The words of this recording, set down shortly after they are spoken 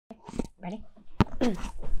Ready?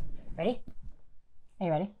 Ready? Are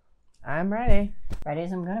you ready? I'm ready. Ready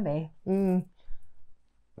as I'm gonna be.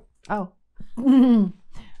 Oh.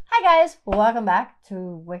 Hi guys, welcome back to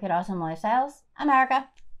Wicked Awesome Lifestyles. I'm Erica.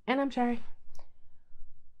 And I'm Sherry.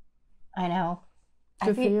 I know.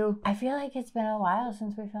 Good for you. I feel like it's been a while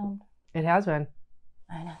since we filmed. It has been.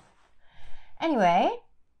 I know. Anyway,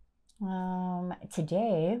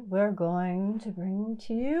 today we're going to bring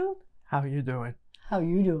to you... How you doing? How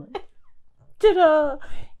you doing? Ta-da!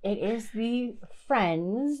 It is the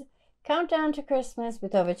Friends Countdown to Christmas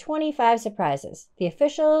with over 25 surprises. The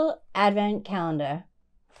official Advent calendar.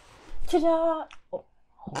 Ta-da! Oh,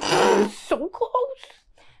 that is so close.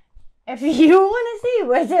 If you want to see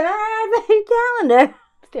what's in our Advent calendar,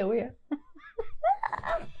 Stay over here.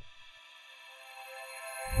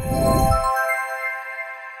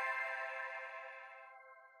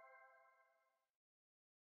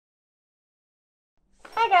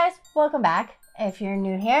 Hi guys, welcome back. If you're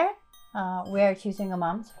new here, we are two single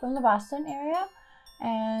moms from the Boston area,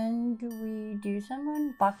 and we do some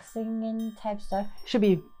unboxing and type stuff. Should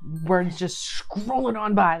be words just scrolling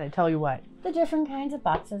on by that tell you what. The different kinds of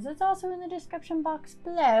boxes. It's also in the description box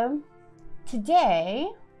below. Today,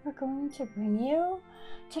 we're going to bring you,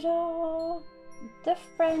 ta-da, the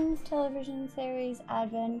Friends television series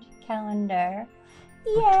Advent calendar.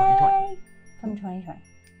 Yay! From 2020.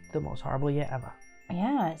 The most horrible year ever.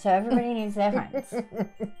 Yeah, so everybody needs their friends.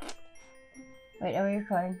 Wait, are we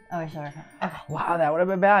recording? Oh, we're still recording. Okay. Wow, that would have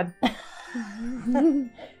been bad.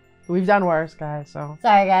 We've done worse, guys, so.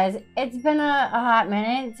 Sorry, guys. It's been a hot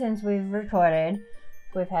minute since we've recorded.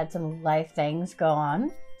 We've had some life things go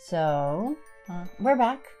on. So, we're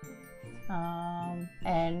back.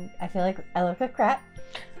 And I feel like I look like crap.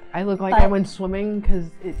 I look like I went swimming because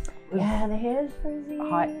it was the hair is frizzy. a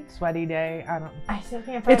hot, sweaty day. I still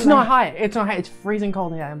can't find It's not hot. It's not hot. It's freezing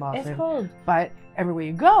cold here in Boston. It's cold. But everywhere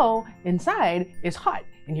you go, inside is hot.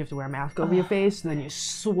 And you have to wear a mask over your face. And then you're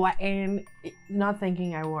sweating. Not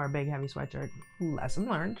thinking I wore a big, heavy sweatshirt. Lesson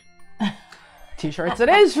learned. T-shirts it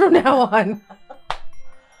is from now on.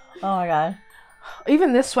 Oh my god.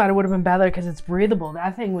 Even this sweater would have been better because it's breathable.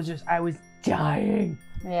 That thing was just, I was dying.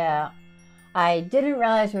 Yeah. I didn't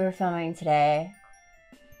realize we were filming today.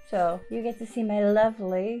 So you get to see my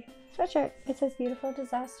lovely sweatshirt. It says beautiful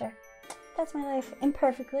disaster. That's my life.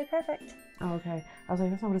 Imperfectly perfect. Oh, okay. I was like,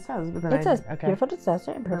 that's not what it says. But then It says okay. beautiful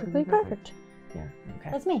disaster. Imperfectly perfect. Yeah, okay.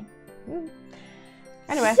 That's me.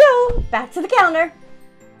 Anyway. So, back to the calendar.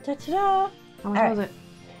 Ta-ta-da. How much was it?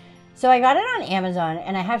 So I got it on Amazon,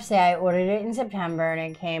 and I have to say I ordered it in September,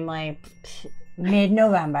 and it came like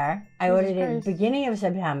mid-November. I ordered it beginning of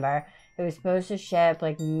September. It was supposed to ship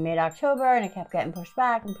like mid-October, and it kept getting pushed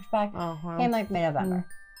back and pushed back. Oh, wow. Came like mid-November.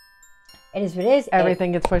 It is what it is.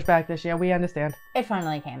 Everything gets pushed back this year. We understand. It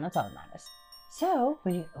finally came. That's all that matters. So,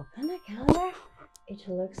 when you open the calendar, it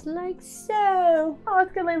looks like so. Oh,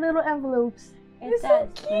 it's got like little envelopes. It's so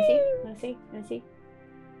cute. Wanna see?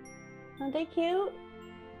 Aren't they cute?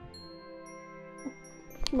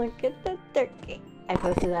 Look at the turkey. I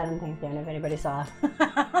posted that on Thanksgiving if anybody saw.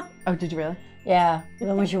 Oh, did you really? Yeah.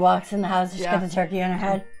 Then when she walks in the house, she's got the turkey on her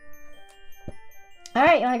head.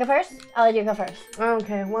 Alright, you wanna go first? I'll let you go first.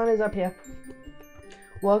 Okay, one is up here.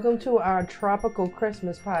 Welcome to our tropical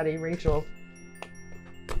Christmas party, Rachel.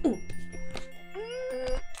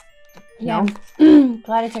 Yeah.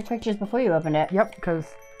 Glad I took pictures before you opened it. Yep,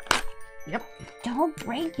 because... Yep. Don't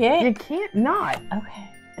break it. You can't not. Okay.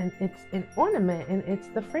 And it's an ornament, and it's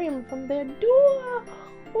the frame from their door.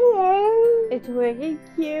 Oh, It's wicked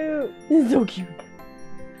cute. it's so cute.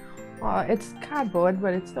 It's cardboard,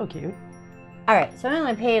 but it's still cute. Alright, so I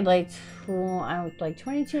only paid like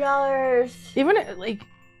 $22. Even like,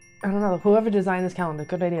 I don't know, whoever designed this calendar,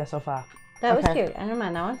 good idea so far. That was cute. I don't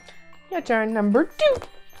mind that one. Your turn, number 2.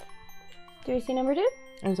 Do you see number 2?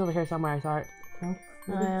 It was over here somewhere, I saw it.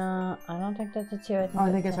 No? I don't think that's a 2.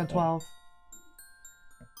 I think it's a 12.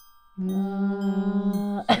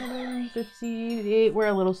 58. We're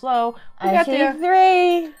a little slow. I see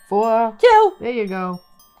 3. 4. 2. There you go.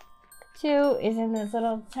 2 is in this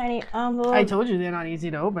little tiny envelope. I told you they're not easy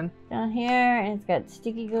to open. Down here, and it's got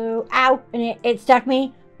sticky glue. Ow! And it stuck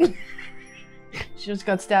me. She just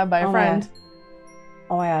got stabbed by a friend.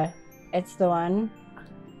 Oh my god. It's the one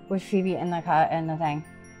with Phoebe in the thing.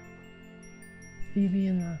 Phoebe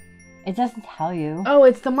in the... It doesn't tell you. Oh,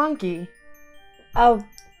 it's the monkey. Oh.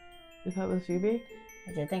 You thought it was Phoebe?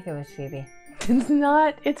 I did think it was Phoebe. It's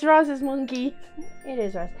not. It's Ross's monkey. It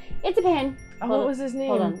is Ross. It's a pin. Oh, what was his name?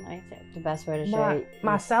 Hold on. I said the best way to show you.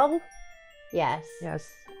 Marcel? Yes.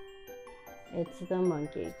 Yes. It's the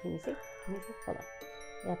monkey. Can you see? Hold on. Is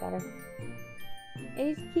that better?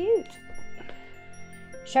 It's cute.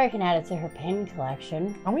 Sure, you can add it to her pin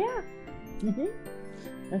collection. Oh yeah.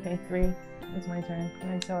 Okay, 3. It's my turn.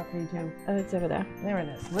 I saw 3 too. Oh, it's over there. There it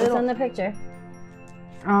is. What's on the picture?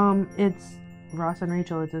 It's Ross and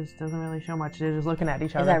Rachel. It just doesn't really show much. They're just looking at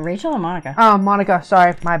each other. Is that Rachel or Monica? Oh, Monica.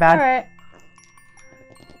 Sorry, my bad. All right.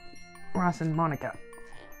 Ross and Monica.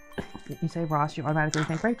 You say Ross, you automatically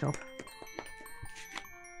think Rachel.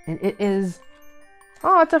 And it is...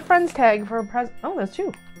 Oh, it's a friends tag for a present. Oh, there's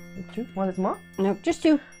 2. 2? One is more? Nope, just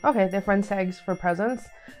 2. Okay, they're friends tags for presents.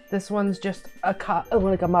 This one's just a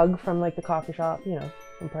like a mug from like the coffee shop, you know,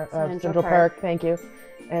 from Central Perk. Thank you.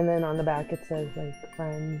 And then on the back it says like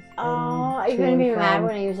friends. Oh, are you gonna be mad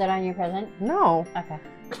when I use that on your present? No. Okay.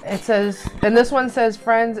 It says, and this one says,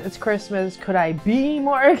 friends, it's Christmas. Could I be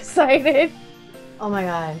more excited? Oh my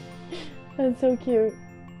god. That's so cute.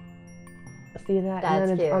 See that? That's and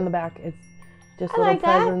then cute. It's on the back, it's just I little like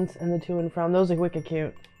that. presents and the to and from. Those are wicked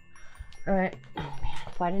cute. All right. Oh man,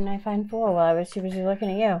 why didn't I find 4 while I was too busy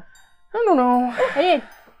looking at you? I don't know. I did.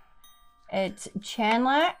 It's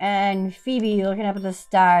Chandler and Phoebe looking up at the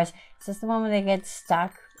stars. Is this the one where they get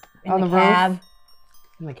stuck in On the the cab? roof?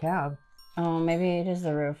 In the cab. Oh, maybe it is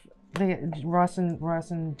the roof. Ross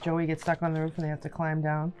and Joey get stuck on the roof and they have to climb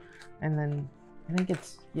down. And then I think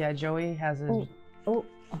it's, yeah, Joey has his... Oh.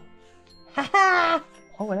 Haha!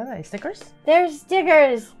 Oh, what are they? Stickers? They're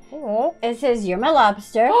stickers. Oh. It says, "You're my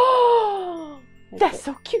lobster." That's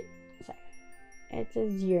so cute. It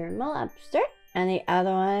says, "You're my lobster." And the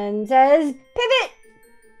other one says, "Pivot."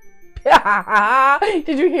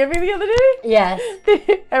 Did you hear me the other day? Yes.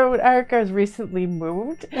 Erica has recently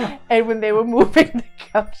moved, and when they were moving the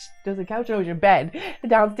couch, there's a couch, no, it was your bed.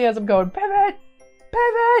 Downstairs, I'm going, pivot,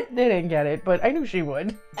 pivot. They didn't get it, but I knew she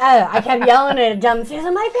would. Oh, I kept yelling at it downstairs.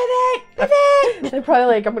 I'm like, "Pivot, pivot." They're probably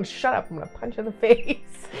like, I'm gonna shut up. I'm gonna punch you in the face.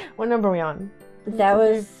 What number are we on? That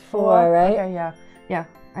was 4, right? Okay, yeah. Yeah,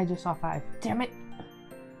 I just saw 5. Damn it.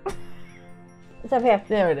 It's up here.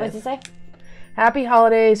 There it is. What's it say? Happy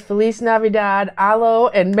holidays, Feliz Navidad, Alo,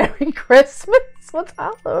 and Merry Christmas. What's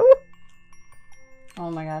Alo? Oh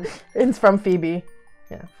my god. It's from Phoebe.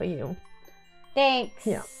 Yeah, for you. Thanks.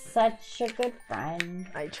 Yeah. Such a good friend.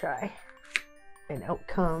 I try. And out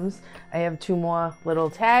comes. I have 2 more little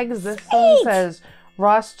tags. This one says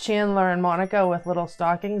Ross, Chandler, and Monica with little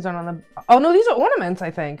stockings. And on the... Oh no, these are ornaments, I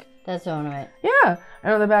think. That's the ornament. Yeah.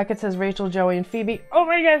 And on the back it says Rachel, Joey, and Phoebe. Oh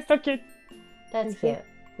my god, so cute. That's cute.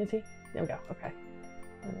 You see? There we go. Okay.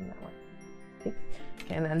 And then that one. See?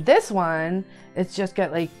 Okay, and then this one, it's just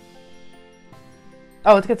got like...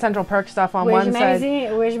 Oh, it's got Central Perk stuff on Where's one your side.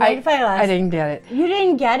 magazine? Where's your magnifying glass? I didn't get it. You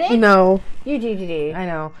didn't get it? No. You did. I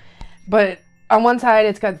know. But on one side,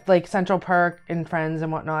 it's got like Central Perk and Friends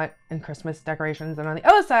and whatnot and Christmas decorations. And on the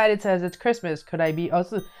other side, it says it's Christmas. Could I be... Oh,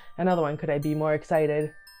 so another one. Could I be more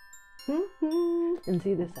excited? And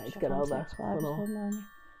see, this side's got all the little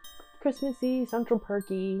Christmassy, Central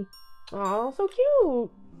Perky. Oh, so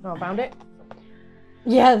cute. Oh, found it?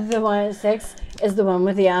 Yeah, the one at 6 is the one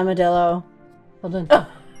with the armadillo. Hold on.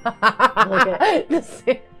 Look at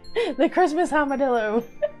it. The Christmas armadillo.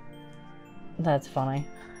 That's funny.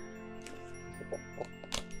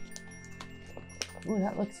 Ooh,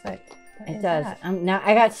 that looks thick. It does. Now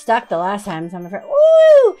I got stuck the last time, so I'm afraid.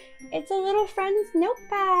 Ooh! It's a little friend's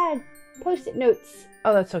notepad. Post-it notes.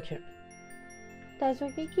 Oh, that's so cute. That's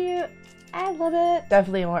wicked cute. I love it.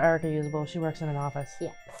 Definitely more Erica usable. She works in an office.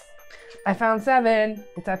 Yes. I found 7.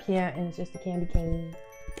 It's up here, and it's just a candy cane.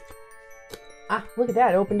 Ah, look at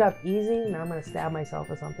that. It opened up easy. Now I'm going to stab myself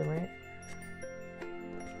or something, right?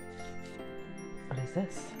 What is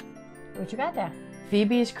this? What you got there?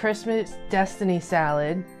 Phoebe's Christmas Destiny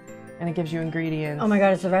Salad. And it gives you ingredients. Oh my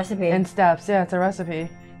god, it's a recipe. And steps. Yeah, it's a recipe.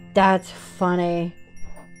 That's funny.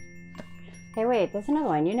 Hey, wait, there's another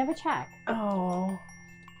one. You never check. Oh.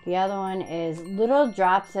 The other one is Little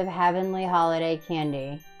Drops of Heavenly Holiday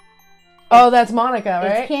Candy. Oh, that's Monica,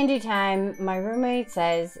 right? It's candy time. My roommate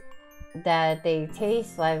says that they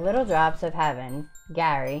taste like little drops of heaven.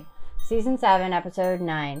 Gary. Season 7, episode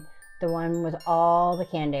 9. The one with all the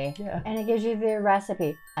candy. Yeah. And it gives you the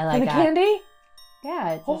recipe. I like and the that. candy?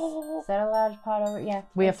 Yeah, it's just set a large pot over. Yeah.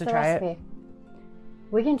 We have to try it.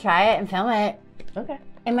 We can try it and film it. Okay.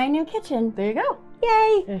 In my new kitchen. There you go.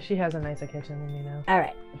 Yay! Yeah, she has a nicer kitchen than me now. All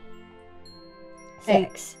right.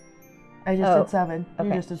 6. I just did 7. Okay,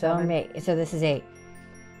 You just did so 7. I'm 8. So this is 8.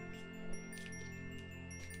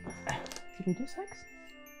 Did we do 6?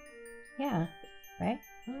 Yeah. Right?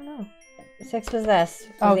 I don't know. 6 was this.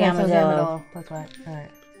 Oh, the okay, so it's the armadillo. middle. That's right. All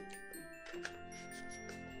right.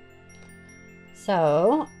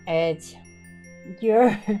 So it's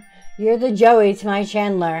you're the Joey to my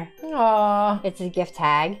Chandler. Aww. It's a gift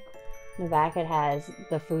tag. In the back it has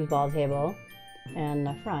the foosball table. And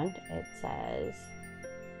the front it says,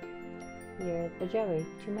 "You're the Joey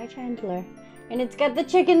to my Chandler." And it's got the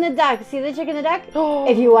chicken the duck. See the chicken the duck?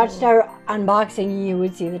 If you watched our unboxing, you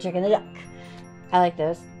would see the chicken the duck. I like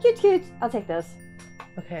those. Cute. I'll take those.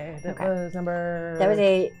 Okay, that was number... That was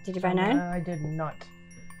 8. Did you find 9? I did not.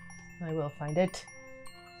 I will find it.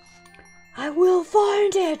 I will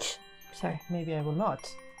find it. Sorry. Maybe I will not.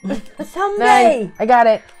 Someday. 9. I got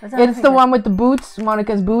it. What's It's the one with the boots,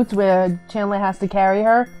 Monica's boots, where Chandler has to carry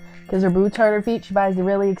her because her boots hurt her feet. She buys the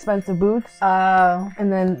really expensive boots. Oh.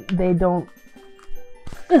 And then they don't...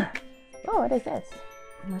 Oh, what is this?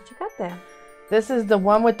 What you got there? This is the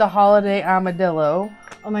one with the holiday armadillo.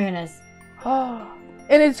 Oh my goodness. Oh,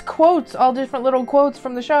 and it's quotes, all different little quotes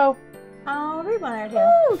from the show. I'll read one or two.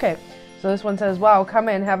 Oh, okay. So this one says, "Wow, come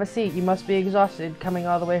in, have a seat. You must be exhausted coming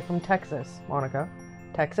all the way from Texas." Monica.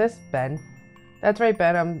 Texas? Ben. That's right,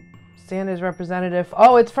 Ben. I'm Santa's representative.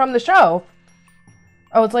 Oh, it's from the show.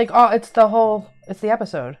 Oh, it's like, it's the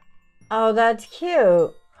episode. Oh, that's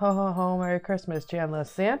cute. Ho, ho, ho, Merry Christmas, Chandler.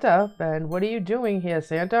 Santa, Ben, what are you doing here,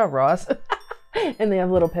 Santa? Ross. And they have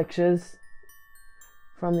little pictures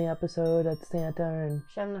from the episode at Santa and...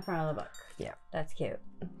 Show them the front of the book. Yeah. That's cute.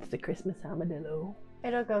 It's the Christmas armadillo.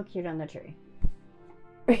 It'll go cute on the tree.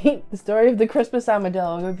 The story of the Christmas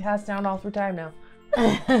armadillo. We've passed down all through time now.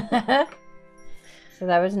 So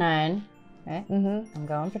that was 9. Okay. Mm-hmm. I'm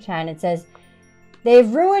going for 10. It says, "They've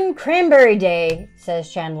ruined Cranberry Day," says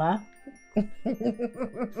Chandler. Oh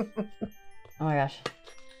my gosh.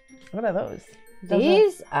 What are those?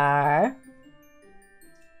 These are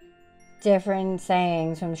different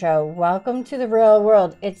sayings from the show. "Welcome to the real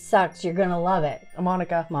world. It sucks. You're gonna love it."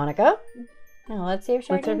 Monica. Monica. Now let's see if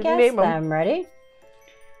she can guess them. Ready?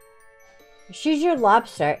 "She's your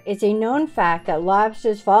lobster. It's a known fact that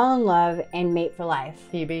lobsters fall in love and mate for life."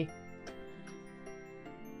 Phoebe.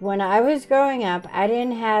 "When I was growing up, I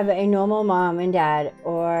didn't have a normal mom and dad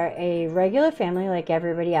or a regular family like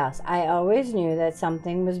everybody else. I always knew that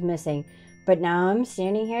something was missing. But now I'm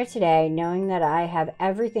standing here today knowing that I have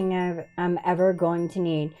everything I'm ever going to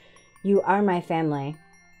need. You are my family."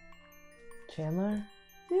 Chandler?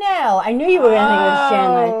 No, I knew you were going to think it was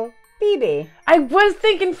Chandler. Phoebe. I was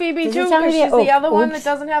thinking Phoebe Does too, it sound because like she's the other one oops. that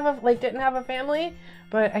doesn't have didn't have a family.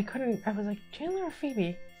 But I couldn't, I was like, Chandler or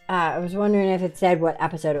Phoebe? I was wondering if it said what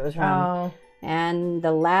episode it was from. Oh. And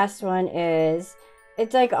the last one is,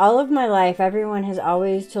 "It's like all of my life, everyone has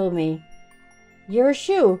always told me, you're a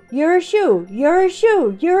shoe, you're a shoe, you're a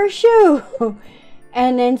shoe, you're a shoe."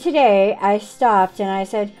 And then today I stopped and I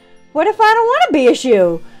said, what if I don't want to be a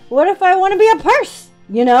shoe? What if I want to be a purse,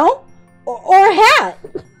 you know? Or a hat?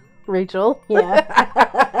 Rachel. Yeah.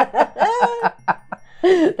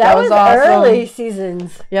 that was awesome. Early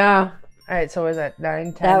seasons. Yeah. All right, so was that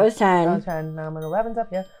 9, 10? That was 10. That was 10. Now I'm at 11's up,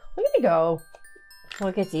 yeah. Look at me go. Well,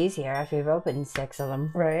 it gets easier after you've opened 6 of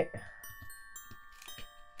them. Right.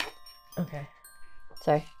 Okay.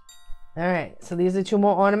 Sorry. All right, so these are 2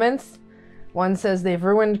 more ornaments. One says they've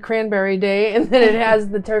ruined Cranberry Day, and then it has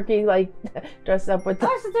the turkey like dressed up with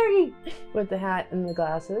Where's the turkey? with the hat and the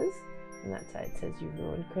glasses. And that side says you've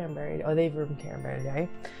ruined Cranberry Day. Oh, they've ruined Cranberry Day.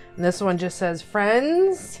 And this one just says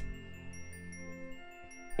friends,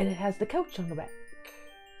 and it has the couch on the back.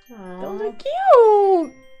 Aww. Those are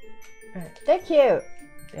cute. All right. They're cute.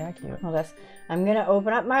 Yeah, cute. Hold this. I'm gonna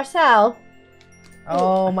open up Marcel.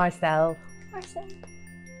 Oh, myself. Marcel.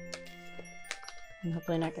 And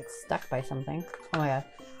hopefully not get stuck by something. Oh my god.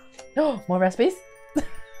 Oh, more recipes?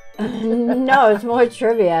 No, it's more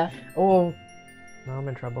trivia. Oh, no, I'm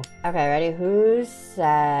in trouble. Okay, ready? Who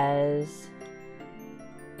says...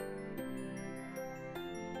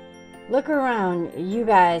 Look around, you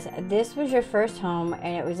guys. This was your first home,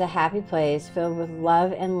 and it was a happy place filled with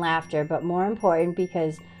love and laughter, but more important,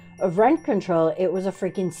 because of rent control, it was a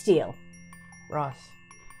freaking steal. Ross.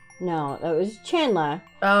 No, that was Chandler.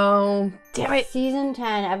 Oh, damn it. Season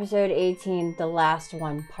 10, episode 18, the last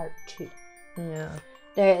one, part 2. Yeah.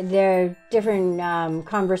 They're different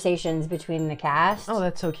conversations between the cast. Oh,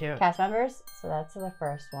 that's so cute. Cast members. So that's the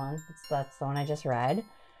first one. That's the one I just read.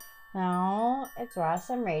 No, it's Ross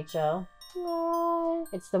and Rachel. No.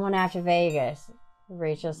 It's the one after Vegas.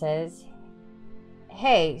 Rachel says,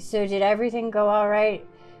 "Hey, so did everything go all right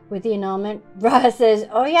with the annulment?" Ross says,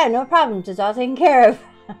 "Oh yeah, no problems. It's all taken care of."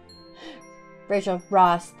 Rachel,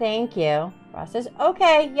 "Ross, thank you." Ross says,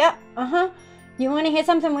 "Okay, yep, You want to hear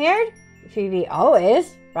something weird?" Phoebe,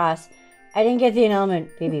 "Always." Ross, "I didn't get the annulment."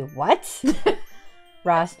 Phoebe, "What?"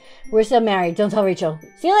 Ross, "We're still married. Don't tell Rachel.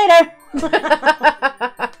 See you later."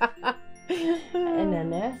 And then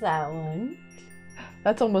there's that one.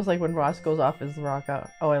 That's almost like when Ross goes off his rock out.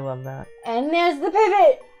 Oh, I love that. And there's the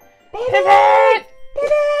pivot. Pivot!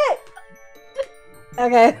 Pivot!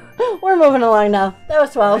 Okay, we're moving along now. That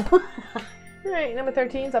was 12. All right, number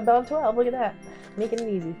 13 is above 12. Look at that. Making it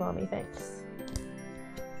easy for me. Thanks.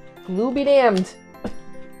 Glue be damned.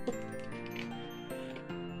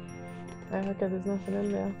 Okay, there's nothing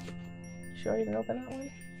in there. Sure you can open that one?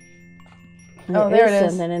 Oh, there it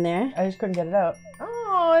is. Something in there. I just couldn't get it out.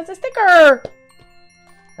 Oh, it's a sticker.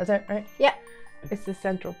 That's it, right? Yeah. It's the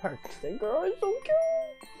Central Perk sticker. Oh, it's so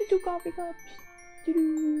cute. The 2 coffee cups.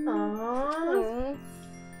 Aww.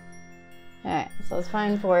 Alright, so let's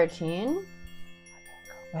find 14.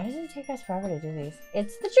 Why does it take us forever to do these?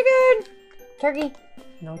 It's the chicken! Turkey.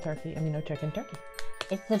 No turkey. I mean, no chicken. Turkey.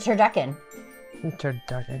 It's the turducken.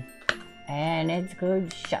 Turducken. And it's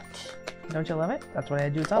glued shut. Don't you love it? That's what I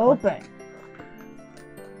do. It's open.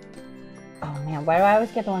 Oh man, why do I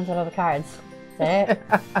always get the ones that are the cards? Is that it?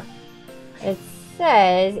 It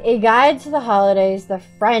says, a guide to the holidays the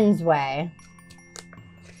Friends way.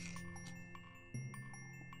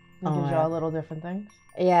 It gives you all little different things.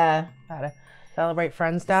 Yeah. How to celebrate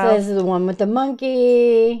Friends So style. this is the one with the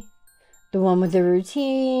monkey. The one with the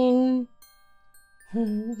routine.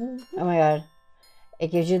 Oh my god.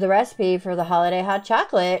 It gives you the recipe for the holiday hot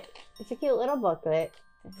chocolate. It's a cute little booklet.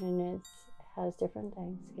 And it has different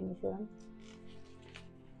things. Can you see them?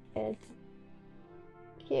 It's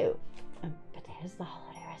cute. But there's the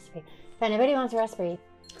holiday recipe. If anybody wants a recipe,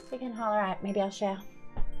 they can holler at. Maybe I'll share.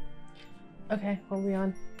 Okay, what are we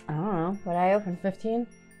on? I don't know. What I open? 15?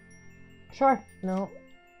 Sure. No.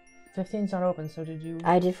 15's not open, so did you?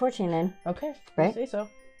 I did 14 then. Okay. Right? Say so.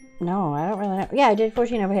 No, I don't really know. Yeah, I did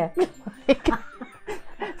 14 over here.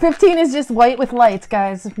 15 is just white with lights,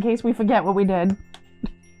 guys, in case we forget what we did.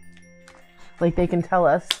 Like they can tell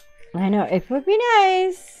us. I know. It would be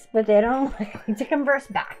nice, but they don't like to converse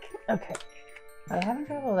back. Okay. I'm having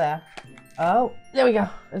trouble there. Oh. There we go.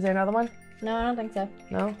 Is there another one? No, I don't think so.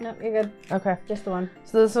 No? No, you're good. Okay. Just the one.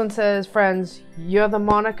 So this one says, Friends, you're the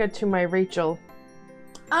Monica to my Rachel.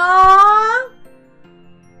 Aww!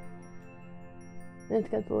 It's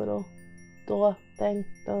got the little door thing.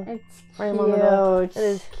 It's frame on the door. cute. It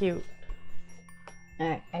is cute.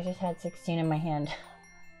 Alright, I just had 16 in my hand.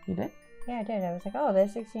 You did? Yeah, I did. I was like, oh,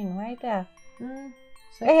 there's 16 right there.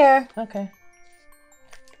 Six. Right here. Okay.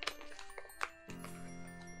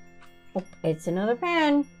 Oh, it's another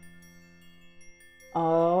pen.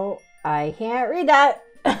 Oh, I can't read that.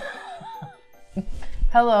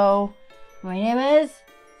 Hello. My name is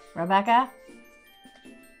Rebecca.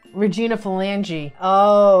 Regina Phalange.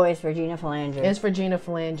 Oh, it's Regina Phalange. It's Regina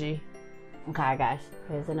Phalange. Okay, guys.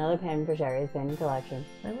 There's another pen for Sherry's pen collection.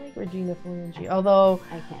 I like Regina Phalange. Although,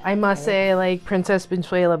 can't. I must say I like Princess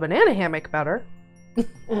Consuela Banana Hammock better.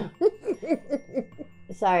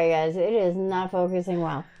 Sorry, guys. It is not focusing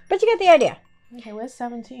well. But you get the idea. Okay, where's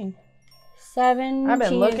 17? 17. I've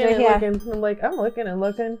been looking right and here. looking. I'm like, I'm looking and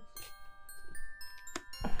looking.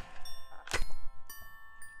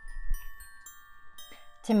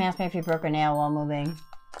 Tim asked me if he broke a nail while moving.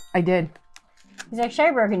 I did. He's like,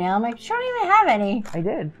 Sherry broke a nail. I'm like, she don't even have any. I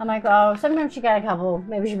did. I'm like, oh, sometimes she got a couple.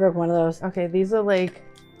 Maybe she broke one of those. Okay, these are like,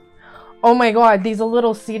 oh my god, these are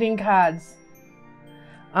little seating cards.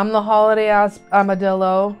 I'm the holiday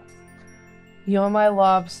armadillo. You're my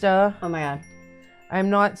lobster. Oh my god. I'm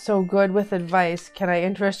not so good with advice. Can I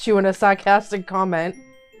interest you in a sarcastic comment?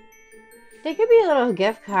 They could be little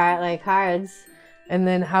gift card, like cards. And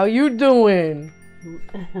then, how you doing?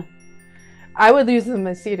 I would use them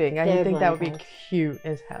as seating. I They're think that would be blank cute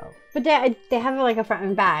as hell. But they have like a front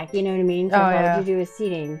and back, you know what I mean? So Oh, what yeah. would you do with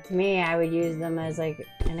seating? To me, I would use them as like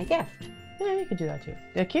in a gift. Yeah, you could do that too.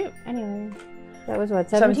 They're cute. Anyway, that was what,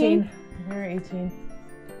 17? Or 18.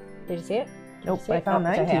 Did you see it? Nope, see I it? found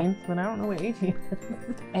Oh, it's right 19, but I don't know what 18 is.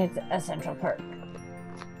 It's a Central Perk.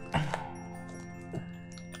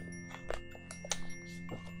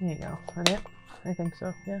 There you go. Is that it? I think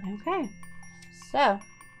so, yeah. Okay. So,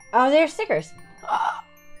 oh, they're stickers. Oh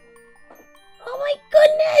my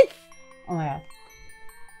goodness! Oh my god.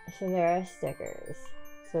 So there are stickers.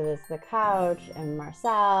 So there's the couch and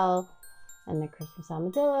Marcel and the Christmas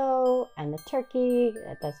armadillo and the turkey.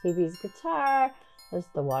 That's Phoebe's guitar. There's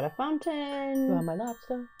the water fountain. You want my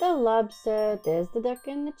lobster? The lobster. There's the duck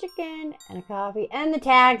and the chicken and a coffee and the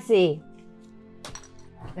taxi.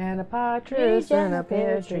 And a partridge and a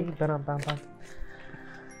pear tree. Ba-dum-bum-bum.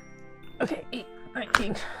 Okay, 8,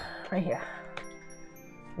 19. Right here.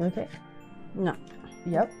 Okay. No.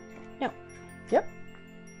 Yep. No. Yep.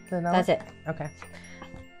 That's it. Okay.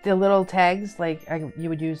 The little tags, like you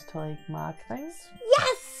would use to like mark things.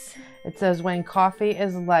 Yes! It says, when coffee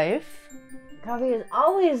is life, Coffee is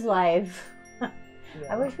always life. I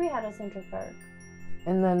Yeah. wish we had a Central Perk.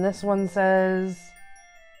 And then this one says,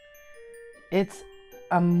 it's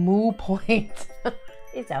a moo point.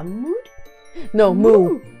 It's a mood. No, moo.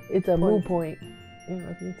 Moo. It's a moo point. I don't know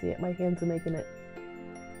if you can see it. My hands are making it.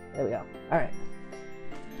 There we go. All right.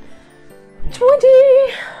 20.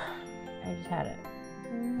 I just had it.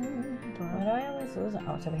 Why do I always lose it?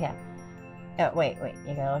 Oh, it's over here. Oh, wait.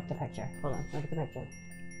 You gotta look at the picture. Hold on. Look at the picture.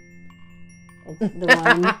 It's the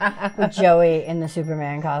one with Joey in the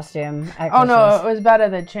Superman costume at Christmas. Oh, no. It was better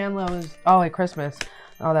that Chandler was... Oh, at Christmas.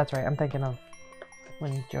 Oh, that's right. I'm thinking of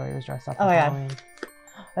when Joey was dressed up for Halloween.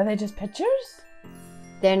 Are they just pictures?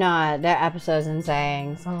 They're not. They're episodes and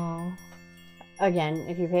sayings. Oh. Again,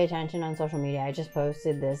 if you pay attention on social media, I just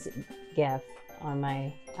posted this GIF on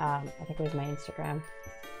my, I think it was my Instagram.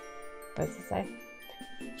 What's it say?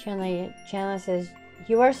 Chandler says,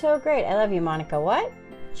 "You are so great. I love you, Monica." What?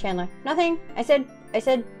 Chandler, nothing. I said,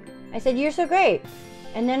 you're so great.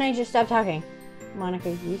 And then I just stopped talking. Monica,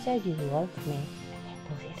 you said you loved me. I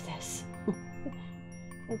can't believe this.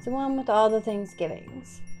 It's the one with all the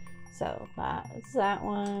Thanksgivings. So that's that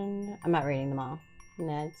one. I'm not reading them all.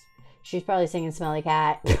 And she's probably singing Smelly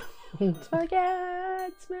Cat. Smelly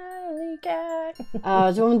cat, smelly cat. Oh,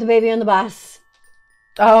 it's the one with the baby on the bus.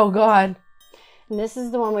 Oh, God. And this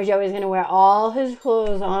is the one where Joey's going to wear all his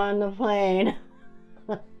clothes on the plane.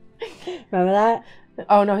 Remember that?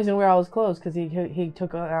 Oh, no, he's going to wear all his clothes because he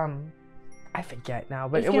took a, I forget now,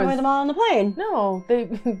 but He's going to wear them all on the plane. No,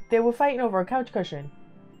 they were fighting over a couch cushion.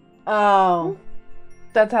 Oh.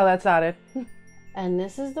 That's how that started. And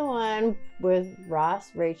this is the one with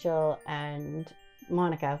Ross, Rachel, and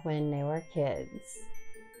Monica when they were kids.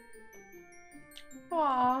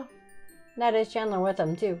 Aww. That is Chandler with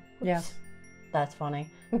them, too. Yeah. That's funny.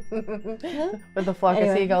 With the flock of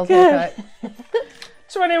Anyway, seagulls good. haircut.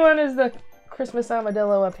 21 is the Christmas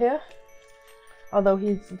armadillo up here. Although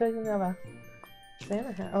he doesn't have a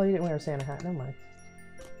Santa hat. Oh, he didn't wear a Santa hat. Never mind.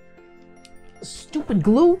 Stupid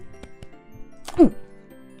glue.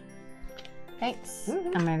 Thanks.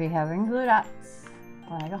 I'm going to be having glue dots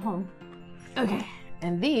when I go home. Okay.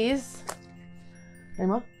 And these... Any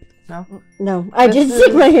more? No? No, I This just stick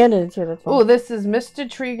is- my hand in it too. That's Oh, this is Mr.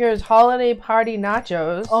 Trigger's Holiday Party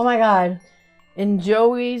Nachos. Oh my god. And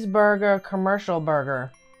Joey's Burger Commercial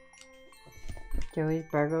Burger. Joey's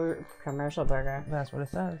Burger, commercial burger. That's what it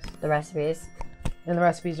says. The recipes. And the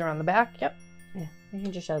recipes are on the back. Yep. Yeah, you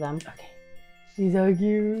can just show them. Okay. These are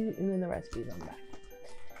cute. And then the recipes on the back.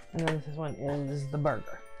 And then this one is the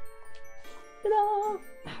burger. Ta-da!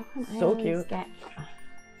 How come I So always cute. get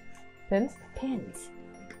Pins? pins?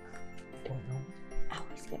 Don't know. I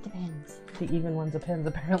always get the pins. The even ones are pins,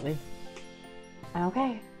 apparently.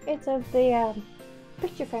 Okay. It's of the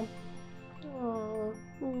picture frame. Aww.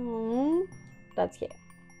 Mm-hmm. That's cute.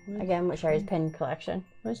 Again, with Sherry's pin collection.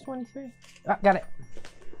 Where's 23? Ah, got it.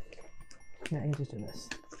 Yeah, I can just do this.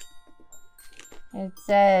 It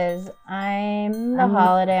says, "I'm the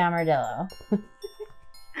holiday armadillo."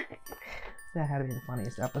 That had to be the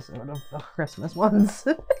funniest episode of the Christmas ones.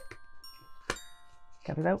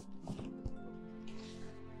 Cut it out.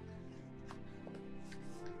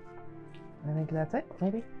 I think that's it,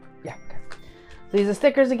 maybe? Yeah, okay. So these are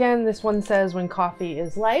stickers again. This one says, "When coffee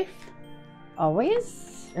is life."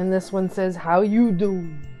 Always. And this one says, "How you do?"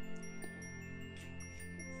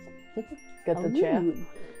 Got the chair.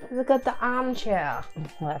 Look at the armchair.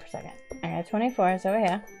 Hold on for a second. I got 24, it's over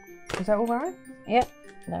here. Is that what we're on? Yep.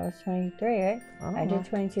 That was 23, right? I know. did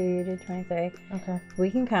 22, you did 23. Okay. We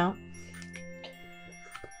can count.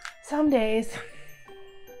 Some days.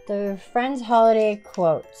 The Friends holiday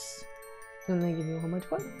quotes. And they give you a whole bunch of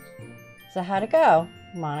quotes. So how'd it go,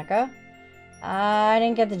 Monica? I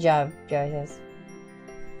didn't get the job, Joey says.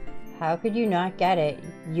 How could you not get it?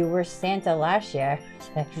 You were Santa last year,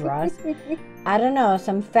 said Ross. I don't know,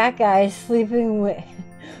 some fat guy is sleeping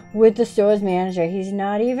with the store's manager. He's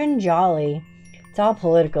not even jolly. It's all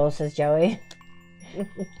political, says Joey.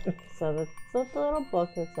 So that's what the little book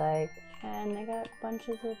looks like. And they got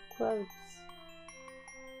bunches of quotes.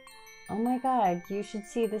 Oh my god, you should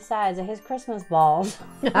see the size of his Christmas balls.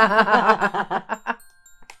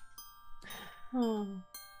 Oh.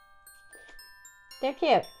 They're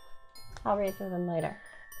cute. I'll read through them later.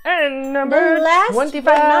 And number The last 25.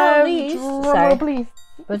 but not least- Drum sorry. roll, please.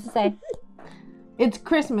 What's it say? It's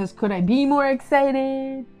Christmas. Could I be more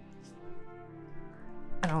excited?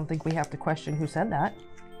 I don't think we have to question who said that.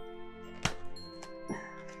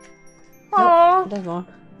 Nope, there's more.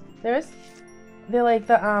 There is? They're like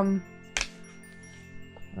the,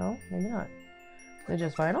 no, maybe not. They're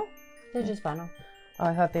just vinyl? They're just vinyl. Oh,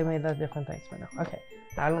 I thought they made the different things, but no. Okay.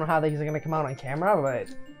 I don't know how these are gonna come out on camera,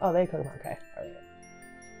 but oh, they could. Okay. All right.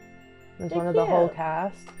 There's one of the whole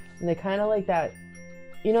cast, and they kind of like that.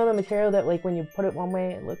 You know the material that like when you put it one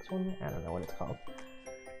way, it looks one way. I don't know what it's called.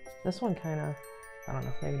 This one kind of. I don't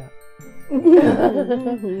know. Maybe not.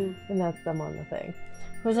 And that's them on the thing.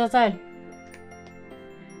 Who's outside?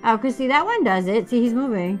 Oh, cause see that one does it. See, he's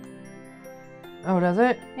moving. Oh, does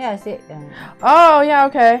it? Yeah, see. Oh, yeah.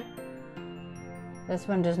 Okay. This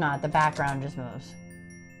one does not. The background just moves.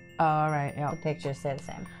 Oh, all right. Yeah. The pictures stay the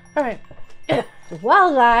same. All right.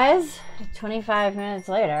 Well, guys, 25 minutes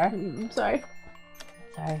later. I'm sorry.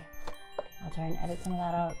 Sorry. I'll try and edit some of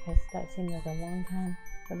that out because that seemed like a long time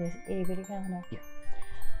for this itty bitty calendar. Yeah.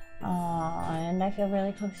 And I feel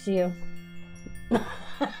really close to you.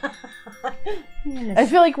 I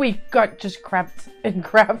feel like we got just crept and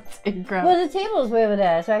crept and crept. Well, the table's way over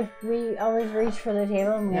there, so we always reach for the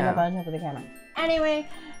table and we end up on top of the camera. Anyway,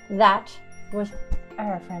 that was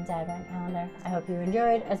our friend's advent calendar. I hope you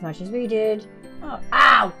enjoyed as much as we did. Oh,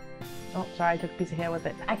 ow! Oh, sorry, I took a piece of hair with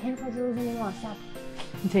it. I can't afford to lose anymore. Stop.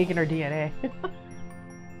 I'm taking her DNA.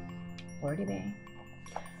 Lordy be.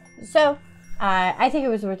 So, I think it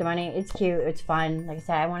was worth the money. It's cute. It's fun. Like I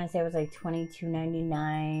said, I want to say it was like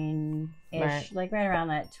 $22.99-ish. Right. Like right around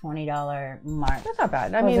that $20 mark. That's not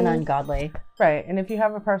bad. I mean, wasn't ungodly. Right. And if you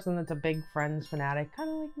have a person that's a big Friends fanatic, kind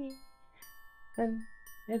of like me, then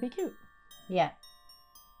it'd be cute. Yeah.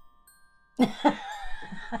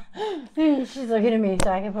 She's looking at me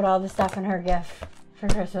so I can put all the stuff in her gift for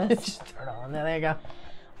Christmas. Just turn it on. There you go.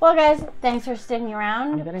 Well, guys, thanks for sticking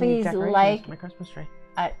around. Please like my Christmas tree.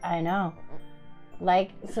 I know.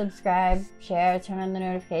 Like, subscribe, share, turn on the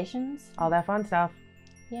notifications. All that fun stuff.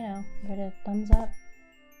 You know, give it a thumbs up.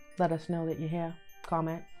 Let us know that you're here.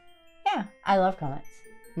 Comment. Yeah, I love comments.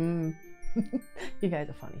 You guys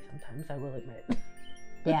are funny sometimes, I will admit.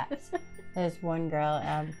 Yeah. There's one girl,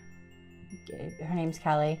 her name's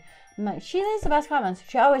Kelly. She leaves the best comments.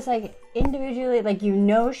 She always, like, individually, like, you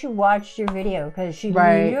know she watched your video because she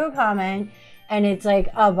leaves you a comment and it's, like,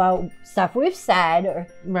 about stuff we've said. Or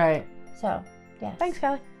Right. So, yeah. Thanks,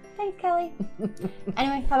 Kelly. Thanks, Kelly.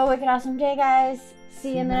 Anyway, have a wicked awesome day, guys.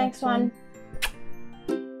 See you in the next one.